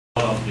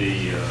one of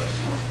the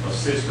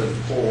assistant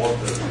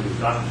co-authors to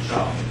Dr.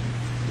 Jeong,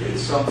 there is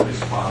some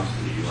response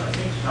to you. I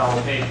think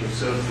our paper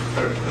serves the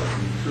purpose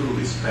in two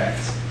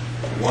respects.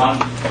 One,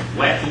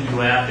 whetting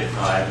your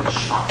appetite with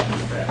shocking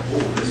effect. Oh,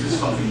 this is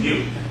something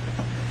new.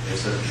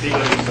 It's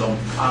triggering some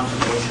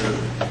controversial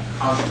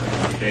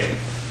consequent debate.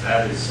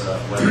 That is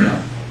well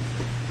done.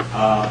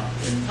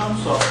 In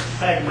terms of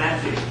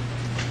pragmatic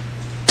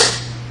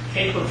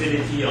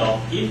capability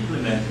of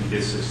implementing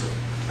this system,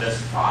 that's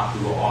far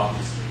too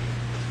obviously.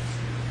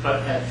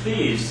 But at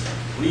least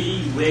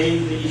we weigh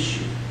the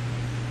issue.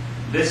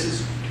 This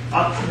is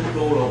ultimate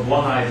goal of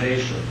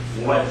oneization,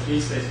 or at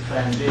least a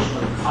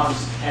transitional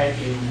comes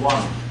tagged in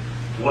one,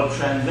 or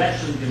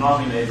transaction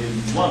denominated in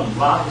one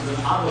rather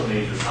than other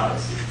major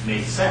currencies.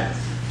 Makes sense.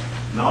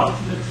 And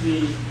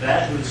ultimately,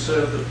 that will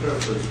serve the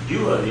purpose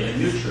dually and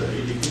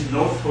mutually between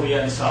North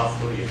Korea and South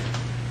Korea.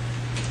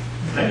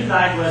 Let me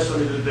digress a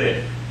little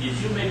bit.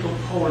 If you make a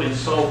poll in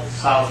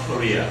South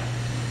Korea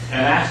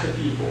and ask the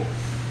people,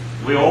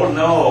 we all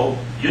know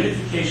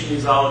unification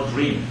is our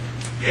dream.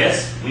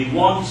 Yes, we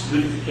want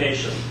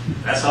unification.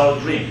 That's our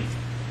dream.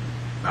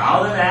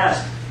 Now then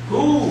ask,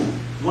 who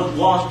would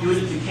want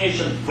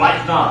unification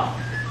right now?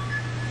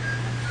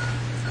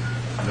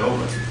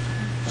 Nobody.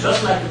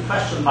 Just like the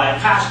question by a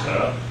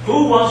pastor,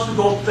 who wants to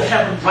go to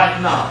heaven right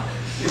now?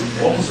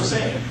 Almost the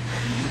same.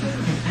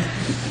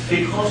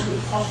 Because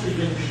the cost of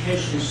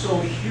unification is so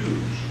huge.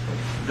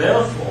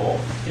 Therefore,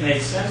 it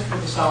makes sense for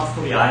the South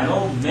Korea. I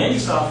know many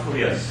South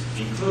Koreans,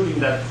 including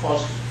that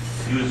cost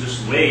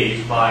uses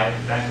waived by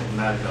the Bank of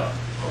America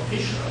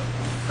official,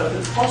 but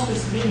the cost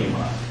is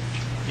minimal.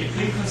 If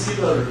we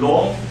consider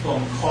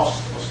long-term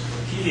cost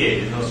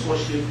affiliated and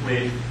associated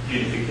with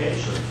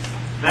unification,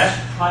 that's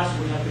the price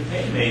we have to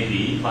pay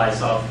maybe by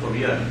South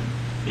Korean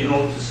in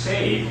order to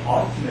save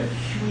ultimate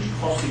huge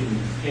cost of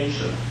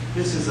unification.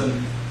 This is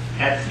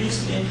at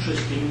least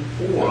interesting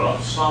or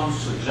some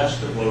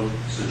suggestible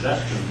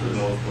suggestion to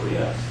North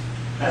Korea.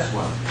 That's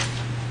one thing.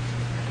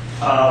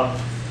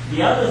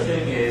 The other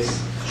thing is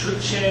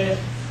Juche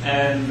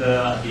and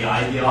the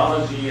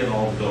ideology and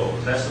all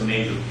those. That's a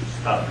major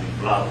stumbling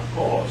block, of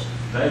course.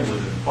 They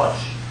wouldn't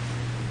budge.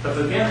 But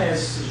again,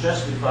 as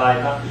suggested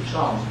by Dr.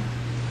 Jeong,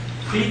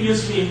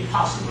 previously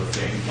impossible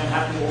thing can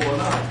happen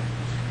overnight.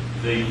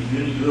 The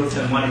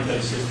European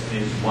monetary system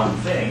is one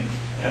thing.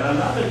 And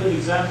another good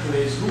example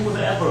is who would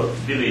ever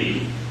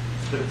believe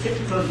the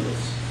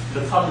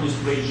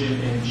communist regime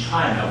in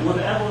China would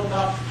ever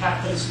adopt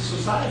capitalist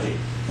society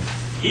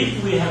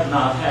if we have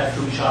not had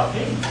Deng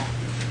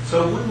Xiaoping.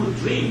 So we would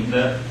dream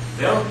that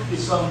there would be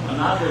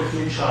another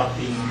Deng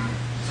Xiaoping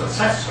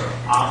successor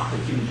after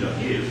Kim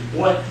Jong-il,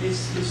 or at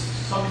least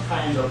some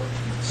kind of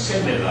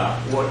similar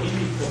or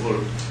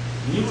imitable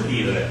new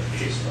leader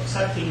at least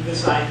accepting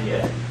this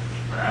idea.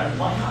 And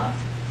why not?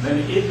 Then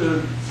it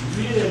will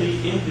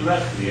really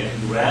indirectly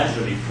and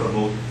gradually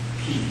promote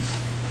peace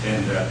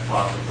in that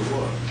part of the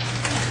world.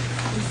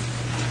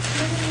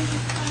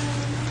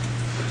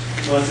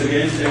 Once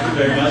again, thank you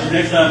very much.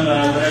 Next time when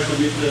I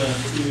submit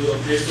to you a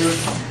paper,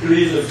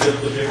 please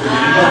accept the paper.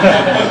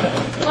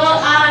 Well,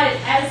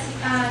 as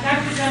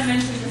Dr. Jeong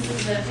mentioned, this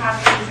is a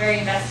topic he's very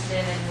invested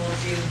in and will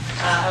do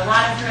a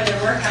lot of further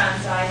work on.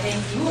 So I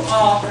thank you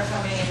all for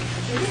coming and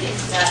contributing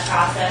to that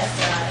process.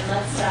 And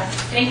let's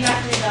thank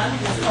Dr. Jeong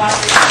for his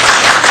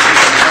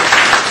cooperation.